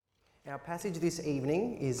Our passage this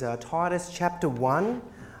evening is Titus chapter 1,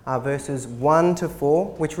 verses 1 to 4,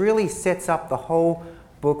 which really sets up the whole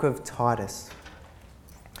book of Titus.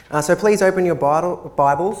 So please open your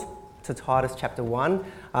Bibles to Titus chapter 1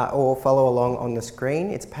 or follow along on the screen.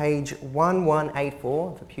 It's page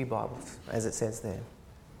 1184 of the Pew Bibles, as it says there.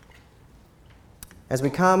 As we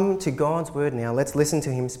come to God's word now, let's listen to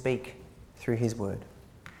him speak through his word.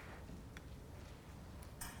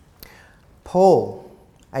 Paul,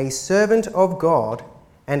 a servant of God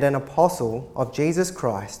and an apostle of Jesus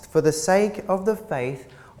Christ, for the sake of the faith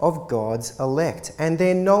of God's elect and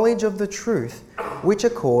their knowledge of the truth which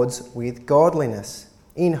accords with godliness,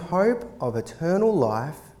 in hope of eternal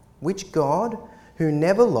life, which God, who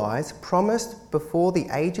never lies, promised before the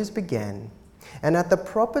ages began, and at the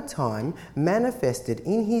proper time manifested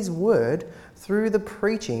in his word through the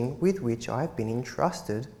preaching with which I have been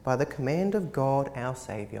entrusted by the command of God our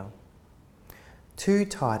Saviour. To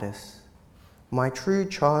Titus, my true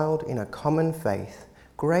child in a common faith,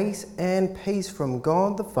 grace and peace from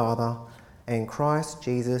God the Father and Christ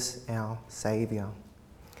Jesus our Saviour.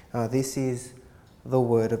 This is the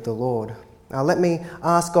word of the Lord. Now let me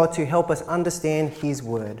ask God to help us understand his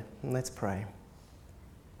word. Let's pray.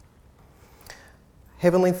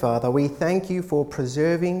 Heavenly Father, we thank you for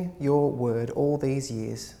preserving your word all these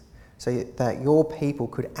years so that your people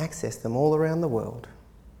could access them all around the world.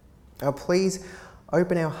 Now please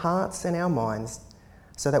open our hearts and our minds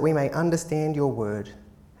so that we may understand your word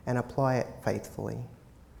and apply it faithfully.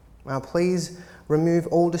 Now please remove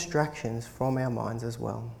all distractions from our minds as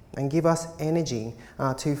well and give us energy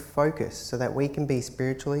to focus so that we can be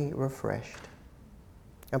spiritually refreshed.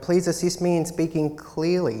 Now please assist me in speaking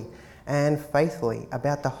clearly and faithfully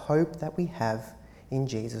about the hope that we have in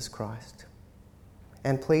Jesus Christ.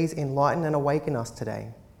 And please enlighten and awaken us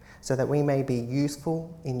today so that we may be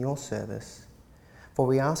useful in your service. For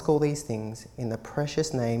we ask all these things in the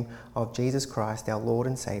precious name of Jesus Christ, our Lord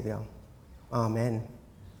and Saviour. Amen.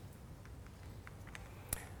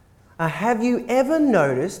 Have you ever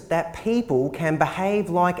noticed that people can behave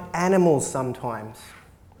like animals sometimes?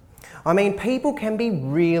 I mean, people can be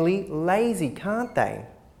really lazy, can't they?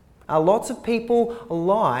 Lots of people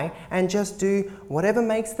lie and just do whatever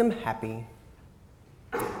makes them happy.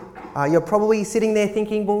 You're probably sitting there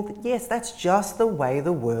thinking, well, yes, that's just the way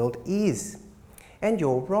the world is. And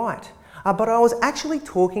you're right. But I was actually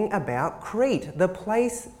talking about Crete, the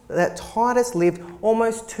place that Titus lived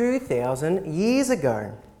almost 2,000 years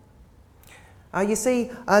ago. You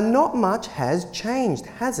see, not much has changed,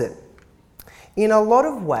 has it? In a lot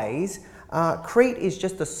of ways, Crete is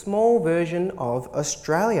just a small version of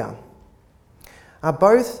Australia.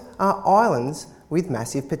 Both are islands with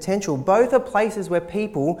massive potential. Both are places where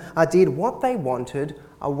people did what they wanted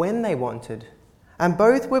when they wanted. And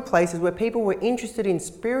both were places where people were interested in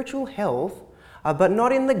spiritual health, but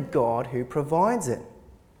not in the God who provides it.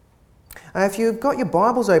 If you've got your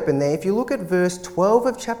Bibles open there, if you look at verse 12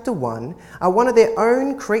 of chapter 1, one of their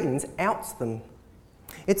own Cretans outs them.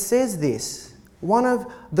 It says this: one of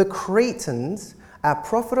the Cretans, a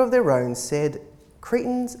prophet of their own, said,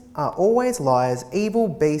 "Cretans are always liars, evil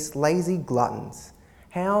beasts, lazy gluttons."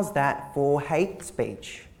 How's that for hate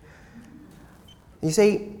speech? You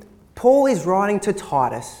see, Paul is writing to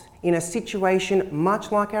Titus in a situation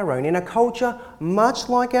much like our own, in a culture much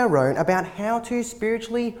like our own, about how to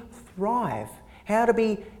spiritually thrive, how to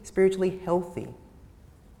be spiritually healthy,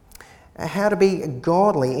 how to be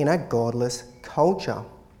godly in a godless culture.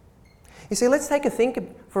 You see, let's take a think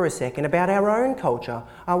for a second about our own culture.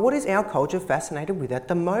 What is our culture fascinated with at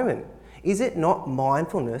the moment? Is it not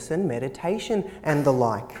mindfulness and meditation and the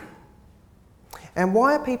like? And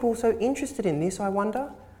why are people so interested in this, I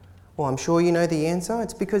wonder? Well, I'm sure you know the answer.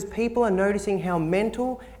 It's because people are noticing how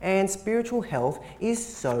mental and spiritual health is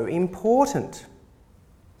so important.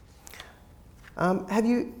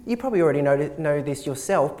 You probably already know this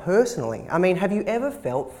yourself personally. I mean, have you ever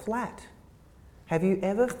felt flat? Have you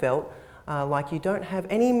ever felt like you don't have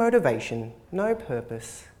any motivation, no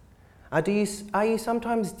purpose? Are you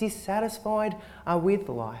sometimes dissatisfied with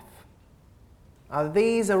life?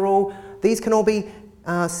 These can all be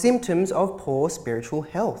symptoms of poor spiritual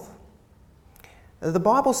health. The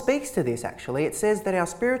Bible speaks to this, actually. It says that our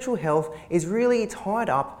spiritual health is really tied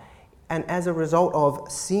up and as a result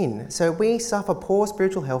of sin. So we suffer poor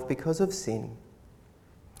spiritual health because of sin.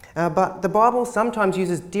 But the Bible sometimes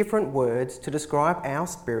uses different words to describe our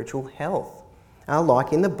spiritual health.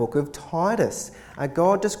 Like in the book of Titus,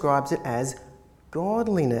 God describes it as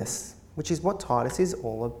godliness, which is what Titus is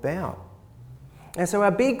all about. And so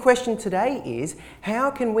our big question today is,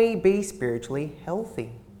 how can we be spiritually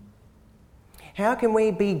healthy? How can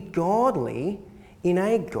we be godly in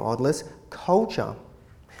a godless culture.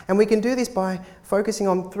 And we can do this by focusing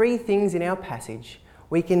on three things in our passage.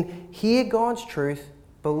 We can hear God's truth,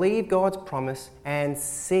 believe God's promise, and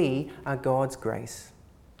see God's grace.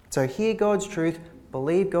 So hear God's truth,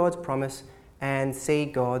 believe God's promise, and see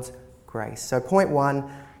God's grace. So point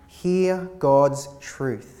one, hear God's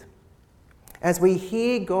truth. As we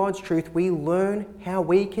hear God's truth, we learn how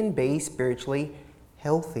we can be spiritually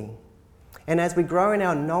healthy. And as we grow in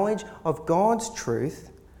our knowledge of God's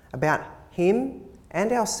truth about Him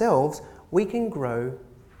and ourselves, we can grow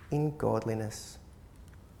in godliness.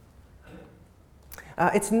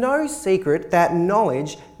 It's no secret that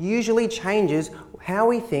knowledge usually changes how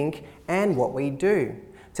we think and what we do.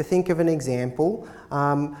 To think of an example,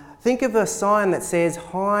 think of a sign that says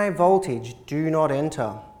high voltage, do not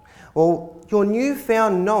enter. Well, your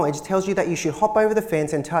newfound knowledge tells you that you should hop over the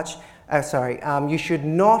fence and you should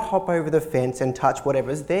not hop over the fence and touch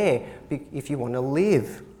whatever's there if you want to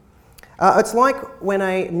live. It's like when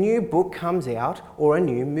a new book comes out or a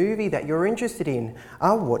new movie that you're interested in.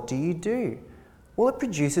 What do? Well, it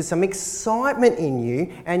produces some excitement in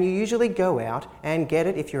you, and you usually go out and get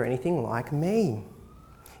it if you're anything like me.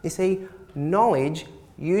 You see, knowledge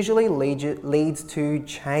usually leads to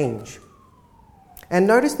change. And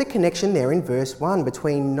notice the connection there in verse 1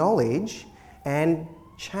 between knowledge and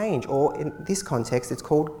change, or in this context, it's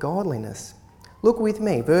called godliness. Look with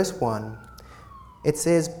me, verse 1. It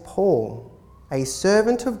says, Paul, a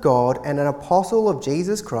servant of God and an apostle of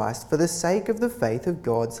Jesus Christ, for the sake of the faith of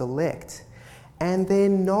God's elect, and their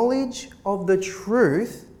knowledge of the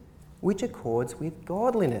truth which accords with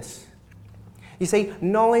godliness. You see,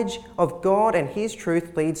 knowledge of God and His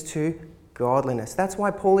truth leads to godliness. That's why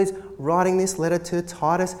Paul is writing this letter to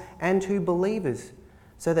Titus and to believers,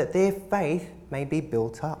 so that their faith may be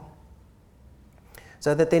built up,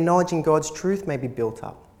 so that their knowledge in God's truth may be built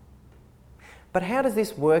up. But how does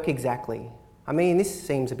this work exactly? I mean, this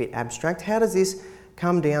seems a bit abstract. How does this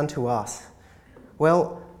come down to us?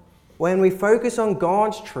 Well, when we focus on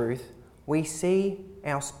God's truth, we see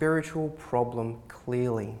our spiritual problem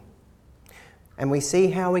clearly. And we see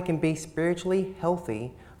how we can be spiritually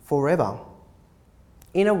healthy forever.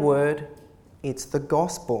 In a word, it's the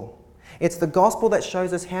gospel. It's the gospel that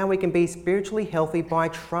shows us how we can be spiritually healthy by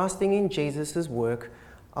trusting in Jesus' work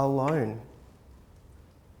alone.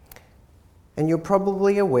 And you're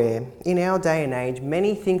probably aware, in our day and age,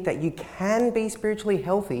 many think that you can be spiritually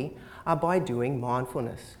healthy by doing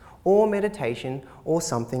mindfulness or meditation or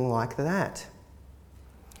something like that.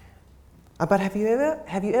 But have you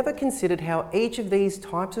ever considered how each of these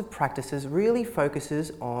types of practices really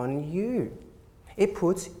focuses on you? It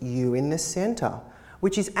puts you in the centre,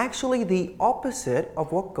 which is actually the opposite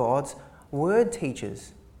of what God's word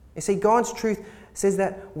teaches. You see, God's truth says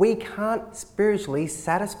that we can't spiritually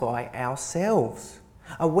satisfy ourselves.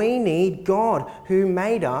 We need God who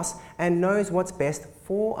made us and knows what's best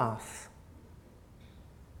for us.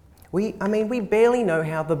 We barely know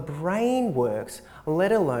how the brain works,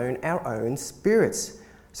 let alone our own spirits.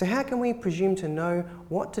 So how can we presume to know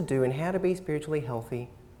what to do and how to be spiritually healthy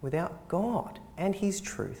without God and His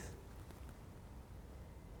truth?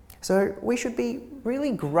 So we should be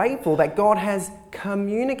really grateful that God has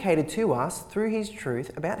communicated to us through His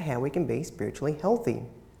truth about how we can be spiritually healthy.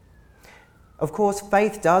 Of course,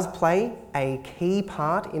 faith does play a key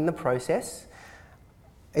part in the process.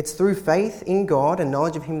 It's through faith in God and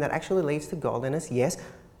knowledge of Him that actually leads to godliness, yes.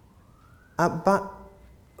 But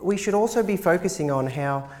we should also be focusing on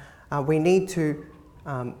how we need to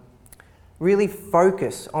really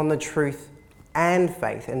focus on the truth and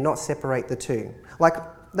faith and not separate the two. Like,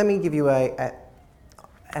 let me give you an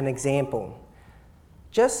example.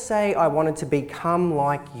 Just say I wanted to become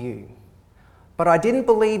like you, but I didn't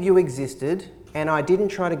believe you existed and I didn't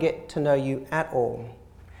try to get to know you at all.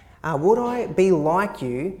 Would I be like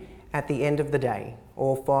you at the end of the day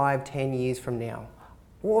or 5-10 years from now?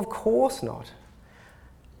 Well, of course not.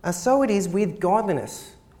 So it is with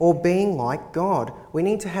godliness or being like God. We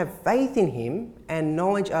need to have faith in Him and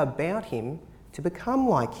knowledge about Him to become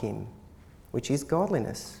like Him, which is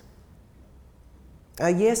godliness.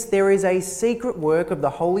 Yes, there is a secret work of the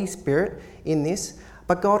Holy Spirit in this,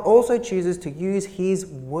 but God also chooses to use His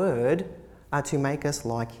word to make us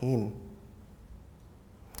like Him.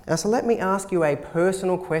 So let me ask you a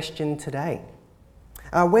personal question today.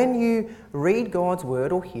 When you read God's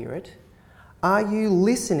word or hear it, are you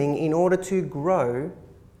listening in order to grow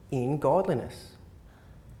in godliness?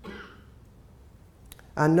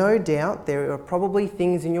 No doubt there are probably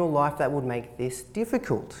things in your life that would make this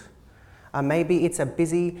difficult. Maybe it's a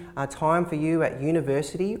busy time for you at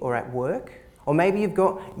university or at work, or maybe you've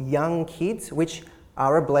got young kids, which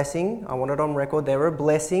are a blessing. I want it on record. They're a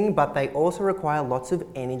blessing, but they also require lots of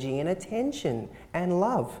energy and attention and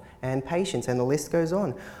love and patience, and the list goes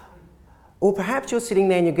on. Or perhaps you're sitting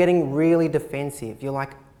there and you're getting really defensive. You're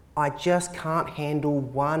like, I just can't handle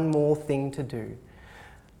one more thing to do.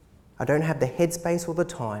 I don't have the headspace or the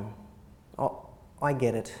time. Oh, I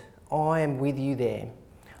get it. I am with you there.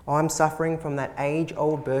 I'm suffering from that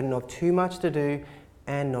age-old burden of too much to do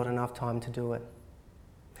and not enough time to do it.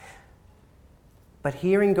 But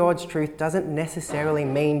hearing God's truth doesn't necessarily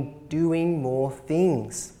mean doing more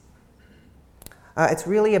things. It's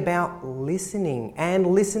really about listening and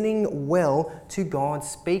listening well to God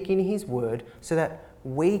speak in His Word so that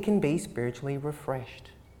we can be spiritually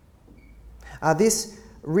refreshed. This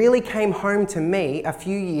really came home to me a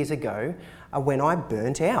few years ago when I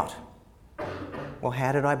burnt out. Well,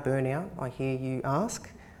 how did I burn out? I hear you ask.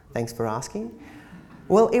 Thanks for asking.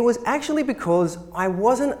 Well, it was actually because I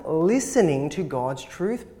wasn't listening to God's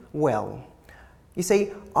truth well. You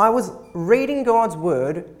see, I was reading God's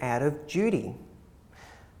Word out of duty.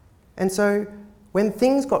 And so when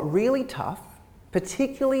things got really tough,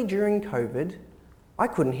 particularly during COVID, I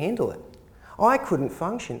couldn't handle it. I couldn't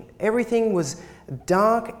function. Everything was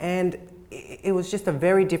dark and it was just a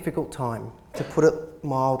very difficult time, to put it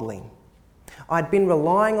mildly. I'd been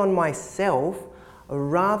relying on myself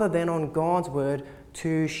rather than on God's Word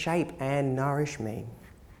to shape and nourish me.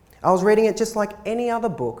 I was reading it just like any other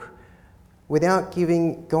book without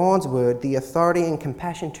giving God's Word the authority and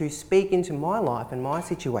compassion to speak into my life and my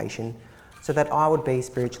situation so that I would be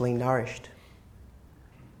spiritually nourished.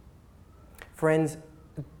 Friends,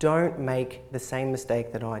 don't make the same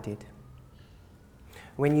mistake that I did.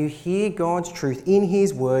 When you hear God's truth in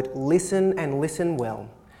His Word, listen and listen well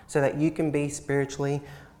so that you can be spiritually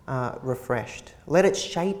refreshed. Let it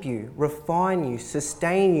shape you, refine you,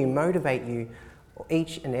 sustain you, motivate you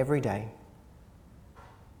each and every day.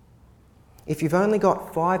 If you've only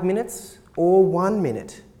got 5 minutes or 1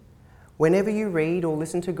 minute, whenever you read or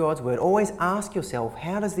listen to God's Word, always ask yourself,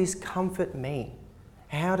 how does this comfort me?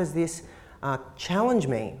 How does this challenge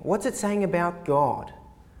me? What's it saying about God?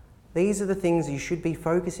 These are the things you should be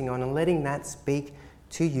focusing on and letting that speak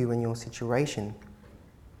to you and your situation.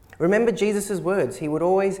 Remember Jesus' words. He would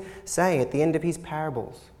always say at the end of his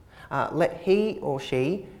parables, let he or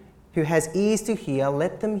she who has ears to hear,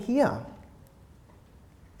 let them hear.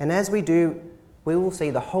 And as we do, we will see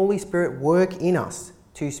the Holy Spirit work in us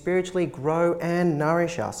to spiritually grow and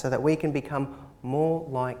nourish us so that we can become more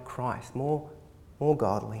like Christ, more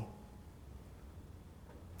godly.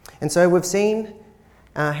 And so we've seen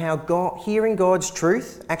how hearing God's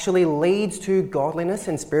truth actually leads to godliness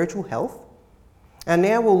and spiritual health. And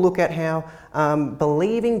now we'll look at how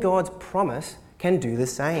believing God's promise can do the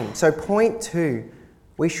same. So point 2,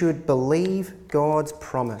 we should believe God's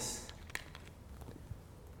promise.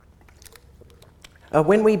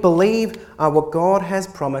 When we believe what God has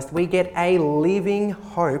promised, we get a living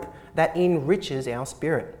hope that enriches our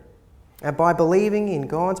spirit. By believing in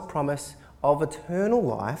God's promise of eternal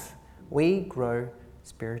life, we grow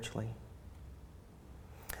spiritually.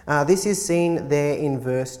 This is seen there in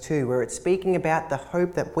verse 2, where it's speaking about the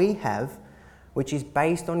hope that we have, which is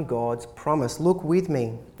based on God's promise. Look with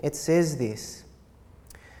me. It says this: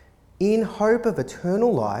 in hope of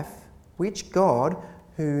eternal life, which God,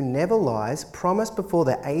 who never lies, promised before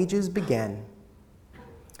the ages began.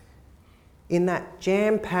 In that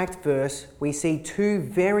jam-packed verse, we see 2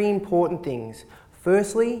 very important things.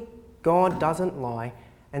 Firstly, God doesn't lie,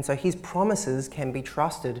 and so his promises can be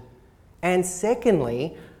trusted. And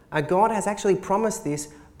secondly, God has actually promised this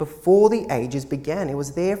before the ages began. It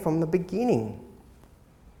was there from the beginning.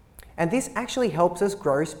 And this actually helps us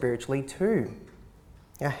grow spiritually too.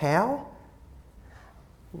 Now, how?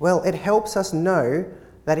 Well, it helps us know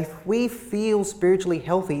that if we feel spiritually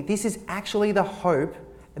healthy, this is actually the hope,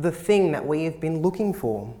 the thing that we have been looking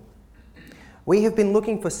for. We have been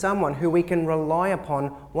looking for someone who we can rely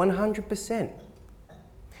upon 100%.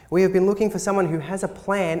 We have been looking for someone who has a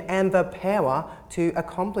plan and the power to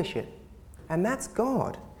accomplish it. And that's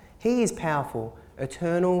God. He is powerful,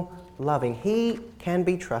 eternal, loving. He can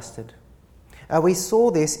be trusted. We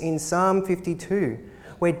saw this in Psalm 52,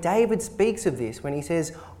 where David speaks of this when he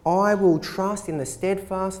says, I will trust in the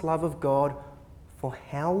steadfast love of God for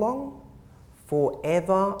how long?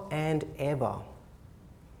 Forever and ever.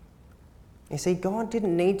 You see, God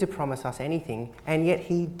didn't need to promise us anything, and yet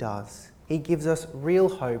he does. He gives us real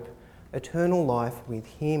hope, eternal life with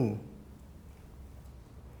him.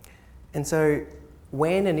 And so,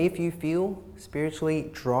 when and if you feel spiritually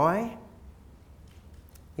dry,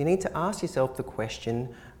 you need to ask yourself the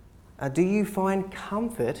question, do you find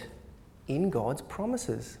comfort in God's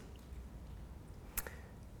promises?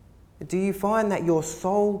 Do you find that your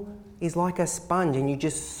soul is like a sponge and you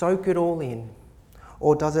just soak it all in?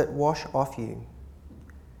 Or does it wash off you?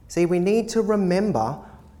 See, we need to remember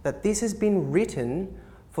that this has been written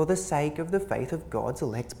for the sake of the faith of God's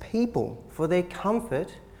elect people, for their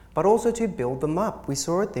comfort, but also to build them up. We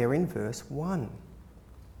saw it there in verse 1.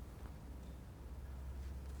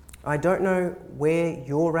 I don't know where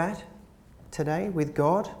you're at today with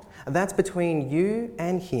God. That's between you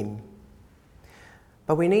and Him.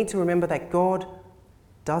 But we need to remember that God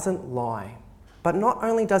doesn't lie. But not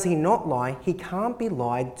only does He not lie, He can't be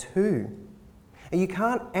lied to. And you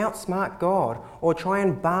can't outsmart God or try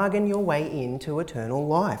and bargain your way into eternal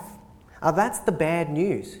life. That's the bad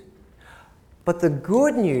news. But the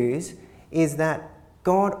good news is that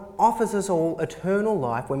God offers us all eternal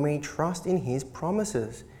life when we trust in His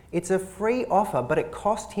promises. It's a free offer, but it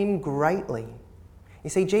cost Him greatly. You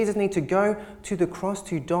see, Jesus needed to go to the cross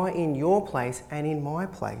to die in your place and in my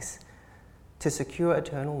place to secure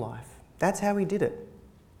eternal life. That's how He did it.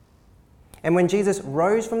 And when Jesus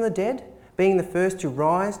rose from the dead, being the first to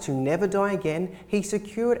rise, to never die again, He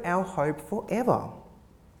secured our hope forever.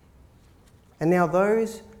 And now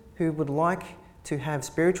those who would like to have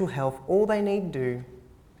spiritual health, all they need to do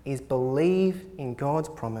is believe in God's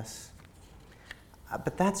promise.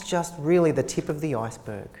 But that's just really the tip of the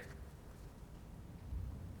iceberg.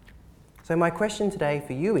 So my question today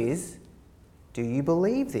for you is, do you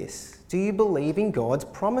believe this? Do you believe in God's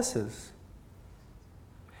promises?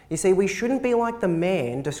 You see, we shouldn't be like the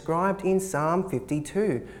man described in Psalm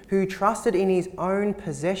 52, who trusted in his own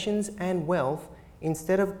possessions and wealth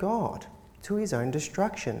instead of God, to his own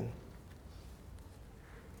destruction.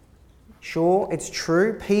 Sure, it's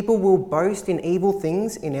true, people will boast in evil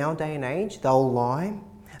things in our day and age. They'll lie.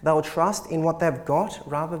 They'll trust in what they've got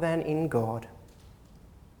rather than in God.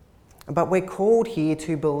 But we're called here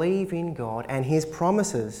to believe in God and His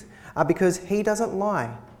promises because He doesn't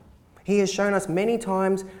lie. He has shown us many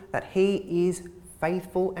times that He is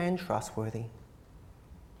faithful and trustworthy.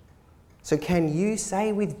 So can you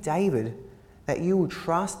say with David that you will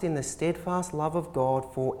trust in the steadfast love of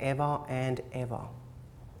God forever and ever?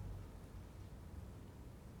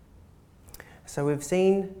 So we've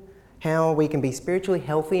seen how we can be spiritually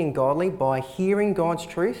healthy and godly by hearing God's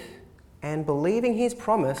truth and believing His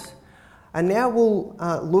promise. And now we'll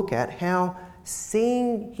look at how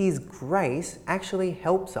seeing His grace actually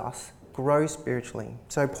helps us grow spiritually.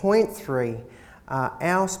 So point 3,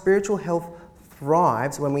 our spiritual health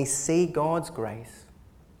thrives when we see God's grace.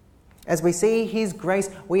 As we see His grace,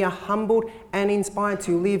 we are humbled and inspired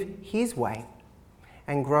to live His way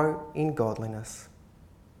and grow in godliness.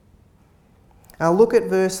 Now look at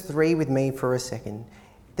verse 3 with me for a second.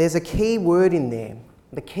 There's a key word in there.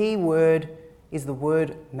 The key word is the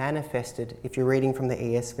word manifested, if you're reading from the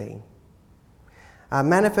ESV.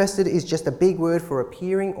 Manifested is just a big word for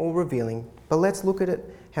appearing or revealing, but let's look at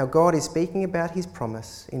it, how God is speaking about His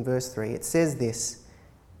promise in verse 3. It says this,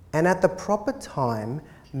 "And at the proper time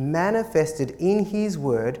manifested in His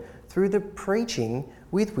word through the preaching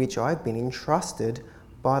with which I've been entrusted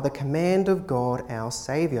by the command of God our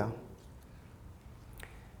Saviour."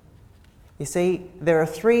 You see, there are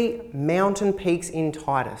 3 mountain peaks in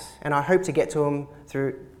Titus, and I hope to get to them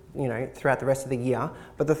throughout the rest of the year.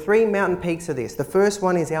 But the 3 mountain peaks are this. The first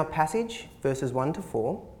one is our passage, verses 1 to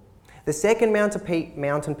 4. The second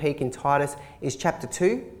mountain peak in Titus is chapter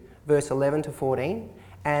 2, verse 11 to 14.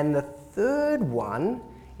 And the third one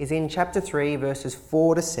is in chapter 3, verses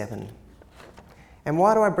 4 to 7. And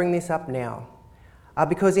why do I bring this up now?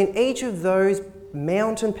 Because in each of those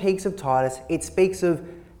mountain peaks of Titus, it speaks of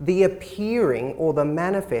the appearing or the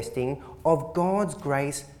manifesting of God's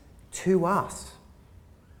grace to us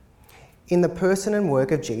in the person and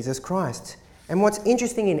work of Jesus Christ. And what's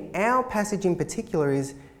interesting in our passage in particular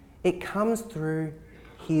is it comes through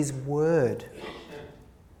His word.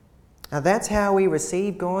 Now that's how we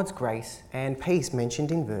receive God's grace and peace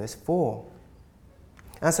mentioned in verse 4.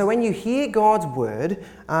 So when you hear God's word,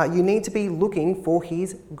 you need to be looking for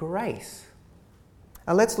His grace.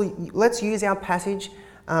 Let's use our passage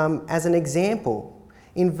as an example.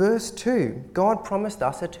 In verse 2, God promised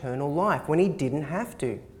us eternal life when He didn't have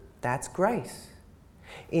to. That's grace.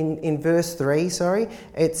 In verse 3,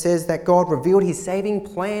 it says that God revealed His saving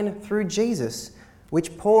plan through Jesus,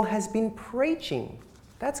 which Paul has been preaching.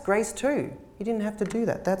 That's grace too. He didn't have to do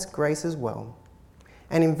that. That's grace as well.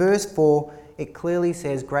 And in verse 4, it clearly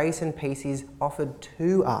says grace and peace is offered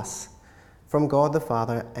to us from God the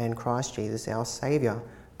Father and Christ Jesus our Saviour.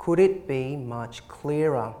 Could it be much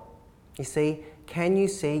clearer? You see, can you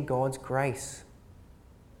see God's grace?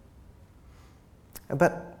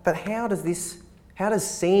 But how does How does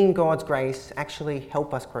seeing God's grace actually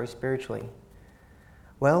help us grow spiritually?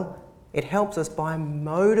 Well, it helps us by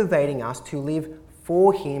motivating us to live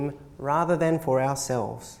for Him rather than for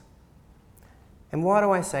ourselves. And why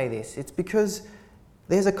do I say this? It's because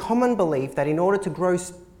there's a common belief that in order to grow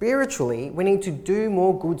spiritually, we need to do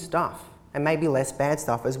more good stuff and maybe less bad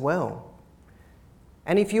stuff as well.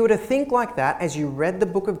 And if you were to think like that as you read the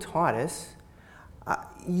book of Titus,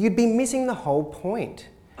 you'd be missing the whole point.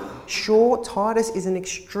 Sure, Titus is an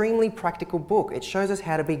extremely practical book. It shows us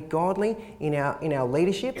how to be godly in our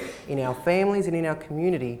leadership, in our families, and in our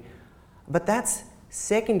community. But that's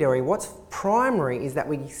secondary. What's primary is that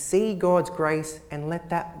we see God's grace and let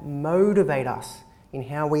that motivate us in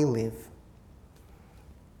how we live.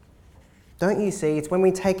 Don't you see? It's when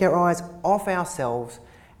we take our eyes off ourselves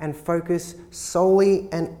and focus solely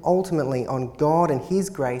and ultimately on God and His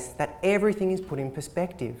grace that everything is put in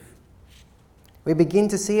perspective. We begin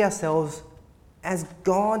to see ourselves as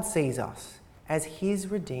God sees us, as His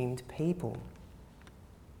redeemed people.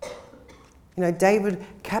 You know, David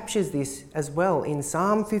captures this as well in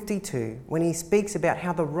Psalm 52 when he speaks about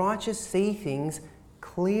how the righteous see things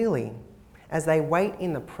clearly as they wait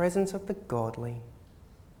in the presence of the godly.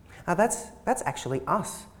 Now that's actually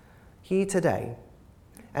us here today.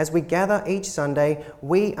 As we gather each Sunday,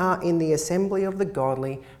 we are in the assembly of the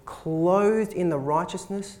godly, clothed in the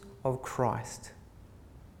righteousness of Christ.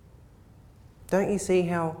 Don't you see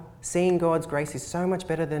how seeing God's grace is so much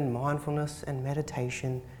better than mindfulness and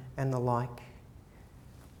meditation and the like?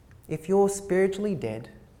 If you're spiritually dead,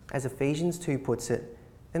 as Ephesians 2 puts it,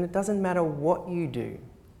 then it doesn't matter what you do,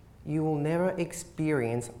 you will never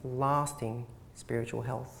experience lasting spiritual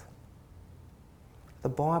health. The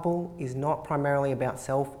Bible is not primarily about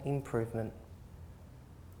self-improvement.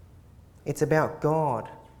 It's about God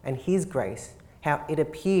and His grace, how it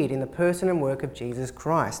appeared in the person and work of Jesus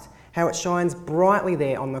Christ, how it shines brightly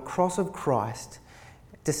there on the cross of Christ,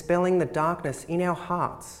 dispelling the darkness in our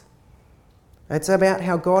hearts. It's about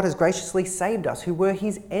how God has graciously saved us, who were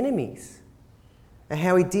His enemies, and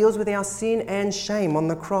how He deals with our sin and shame on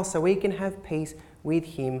the cross so we can have peace with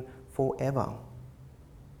Him forever.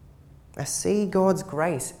 See God's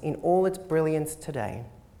grace in all its brilliance today.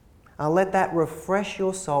 Let that refresh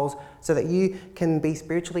your souls so that you can be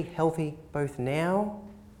spiritually healthy both now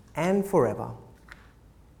and forever.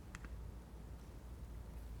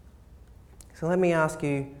 So let me ask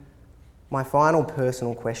you my final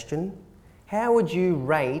personal question. How would you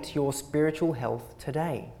rate your spiritual health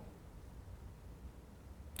today?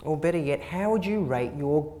 Or better yet, how would you rate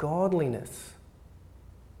your godliness?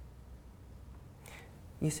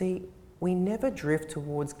 You see, we never drift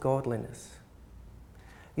towards godliness.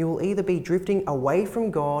 You will either be drifting away from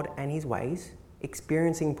God and His ways,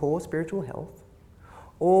 experiencing poor spiritual health,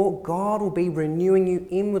 or God will be renewing you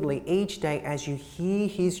inwardly each day as you hear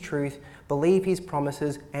His truth, believe His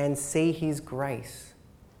promises, and see His grace.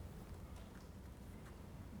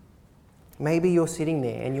 Maybe you're sitting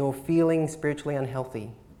there and you're feeling spiritually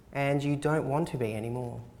unhealthy and you don't want to be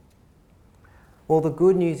anymore. Well, the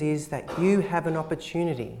good news is that you have an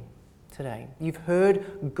opportunity today. You've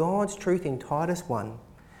heard God's truth in Titus 1.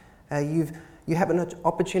 You have an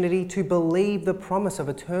opportunity to believe the promise of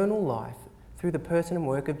eternal life through the person and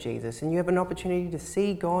work of Jesus, and you have an opportunity to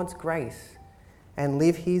see God's grace and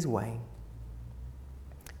live His way.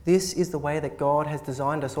 This is the way that God has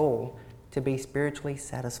designed us all to be spiritually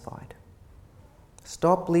satisfied.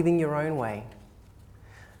 Stop living your own way.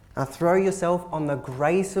 Throw yourself on the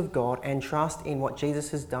grace of God and trust in what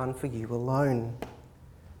Jesus has done for you alone.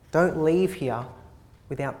 Don't leave here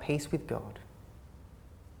without peace with God.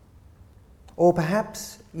 Or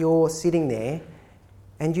perhaps you're sitting there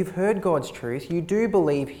and you've heard God's truth, you do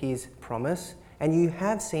believe His promise, and you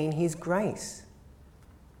have seen His grace.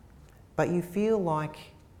 But you feel like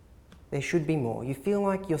there should be more. You feel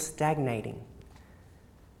like you're stagnating.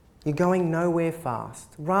 You're going nowhere fast.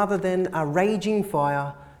 Rather than a raging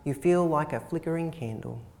fire, you feel like a flickering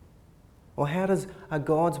candle. Or how does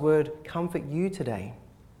God's word comfort you today?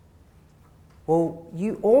 Well,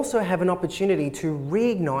 you also have an opportunity to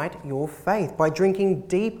reignite your faith by drinking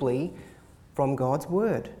deeply from God's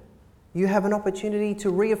word. You have an opportunity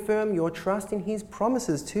to reaffirm your trust in His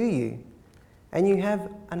promises to you. And you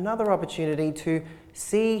have another opportunity to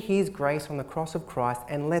see His grace on the cross of Christ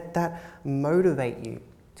and let that motivate you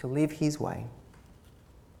to live His way.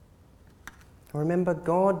 Remember,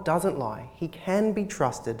 God doesn't lie. He can be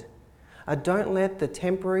trusted. Don't let the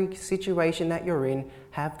temporary situation that you're in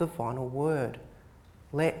have the final word.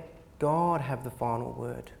 Let God have the final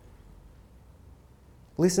word.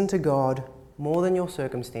 Listen to God more than your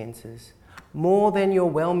circumstances, more than your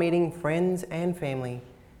well-meaning friends and family,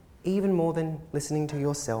 even more than listening to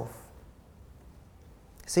yourself.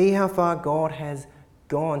 See how far God has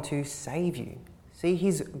gone to save you. See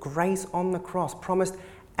his grace on the cross, promised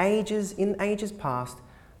in ages past,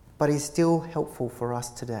 but is still helpful for us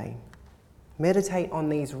today. Meditate on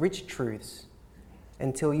these rich truths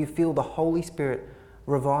until you feel the Holy Spirit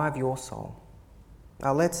revive your soul.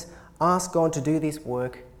 Let's ask God to do this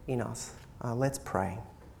work in us. Let's pray.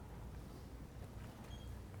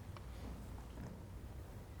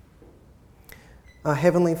 Our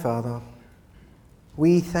Heavenly Father,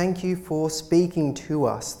 we thank you for speaking to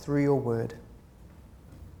us through your word.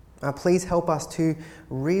 Please help us to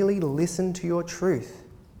really listen to your truth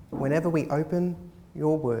whenever we open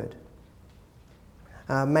your word.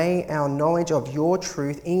 May our knowledge of your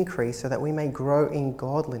truth increase so that we may grow in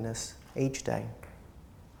godliness each day.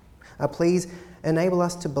 Please enable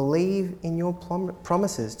us to believe in your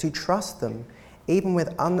promises, to trust them, even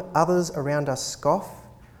when others around us scoff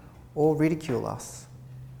or ridicule us.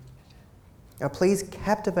 Please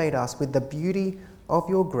captivate us with the beauty of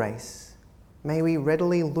your grace. May we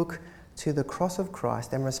readily look to the cross of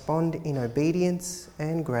Christ and respond in obedience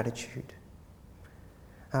and gratitude.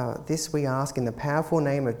 This we ask in the powerful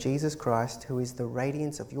name of Jesus Christ, who is the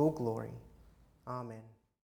radiance of your glory. Amen.